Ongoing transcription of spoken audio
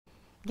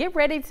Get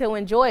ready to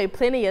enjoy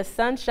plenty of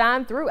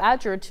sunshine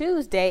throughout your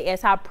Tuesday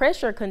as high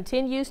pressure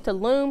continues to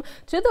loom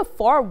to the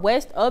far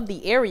west of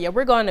the area.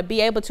 We're going to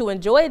be able to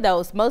enjoy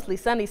those mostly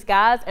sunny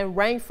skies and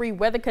rain-free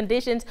weather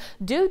conditions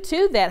due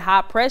to that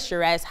high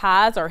pressure, as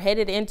highs are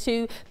headed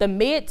into the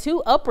mid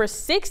to upper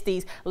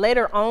 60s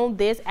later on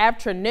this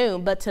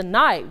afternoon. But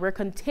tonight we're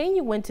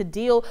continuing to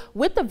deal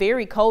with the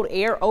very cold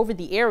air over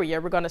the area.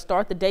 We're going to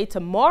start the day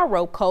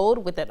tomorrow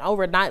cold with an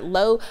overnight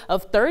low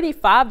of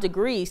 35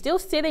 degrees, still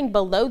sitting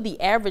below the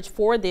average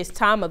for this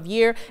time of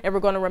year, and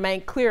we're going to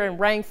remain clear and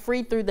rain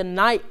free through the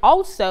night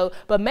also.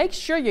 But make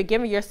sure you're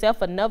giving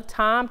yourself enough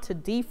time to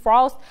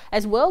defrost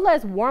as well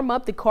as warm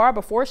up the car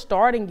before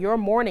starting your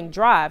morning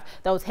drive.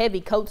 Those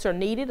heavy coats are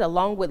needed,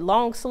 along with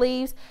long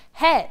sleeves,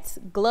 hats,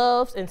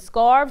 gloves, and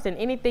scarves, and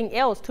anything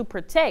else to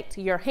protect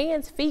your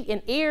hands, feet,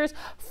 and ears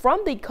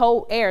from the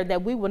cold air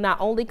that we will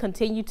not only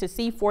continue to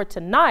see for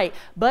tonight,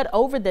 but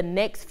over the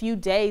next few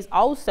days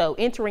also.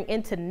 Entering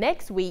into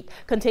next week,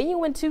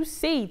 continuing to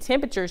see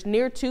temperatures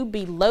near to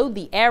below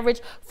the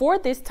average for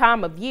this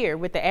time of year,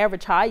 with the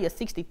average high of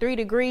 63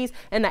 degrees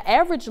and the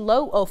average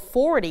low of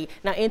 40.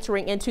 Now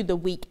entering into the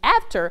week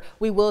after,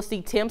 we will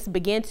see temps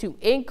begin to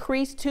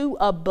increase to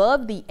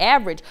above the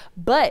average.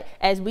 But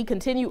as we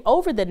continue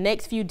over the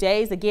next few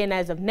days, again,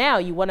 as of now,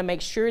 you want to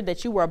make sure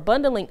that you are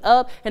bundling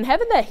up and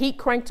having that heat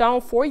cranked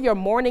on for your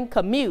morning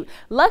commute.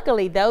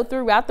 Luckily though,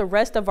 throughout the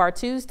rest of our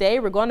Tuesday,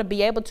 we're going to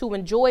be able to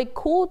enjoy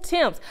cool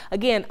temps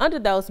again under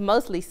those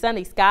mostly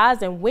sunny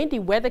skies and windy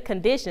weather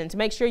conditions.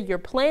 Make sure you're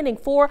planning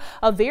for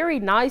a very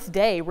nice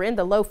day. We're in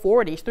the low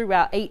 40s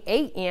throughout 8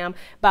 a.m.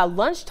 By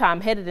lunchtime,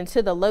 headed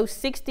into the low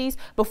 60s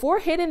before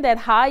hitting that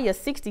high of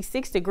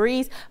 66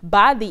 degrees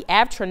by the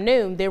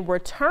afternoon, then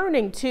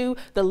returning to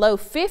the low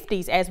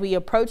 50s as we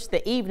approach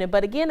the evening.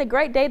 But again, a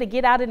great day to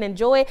get out and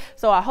enjoy,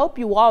 so I hope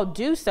you all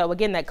do so.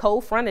 Again, that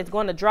cold front is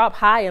going to drop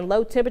high and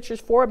low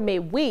temperatures for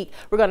midweek.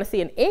 We're going to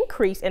see an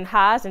increase in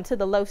highs into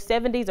the low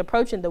 70s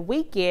approaching the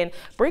weekend,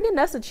 bringing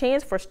us a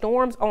chance for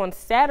storms on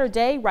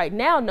Saturday. Right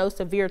now, no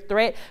severe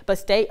threat, but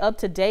stay up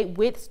to date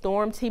with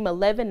Storm Team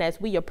 11 as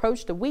we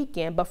approach the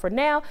weekend. But for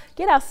now,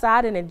 get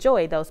outside and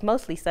enjoy those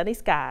mostly sunny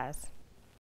skies.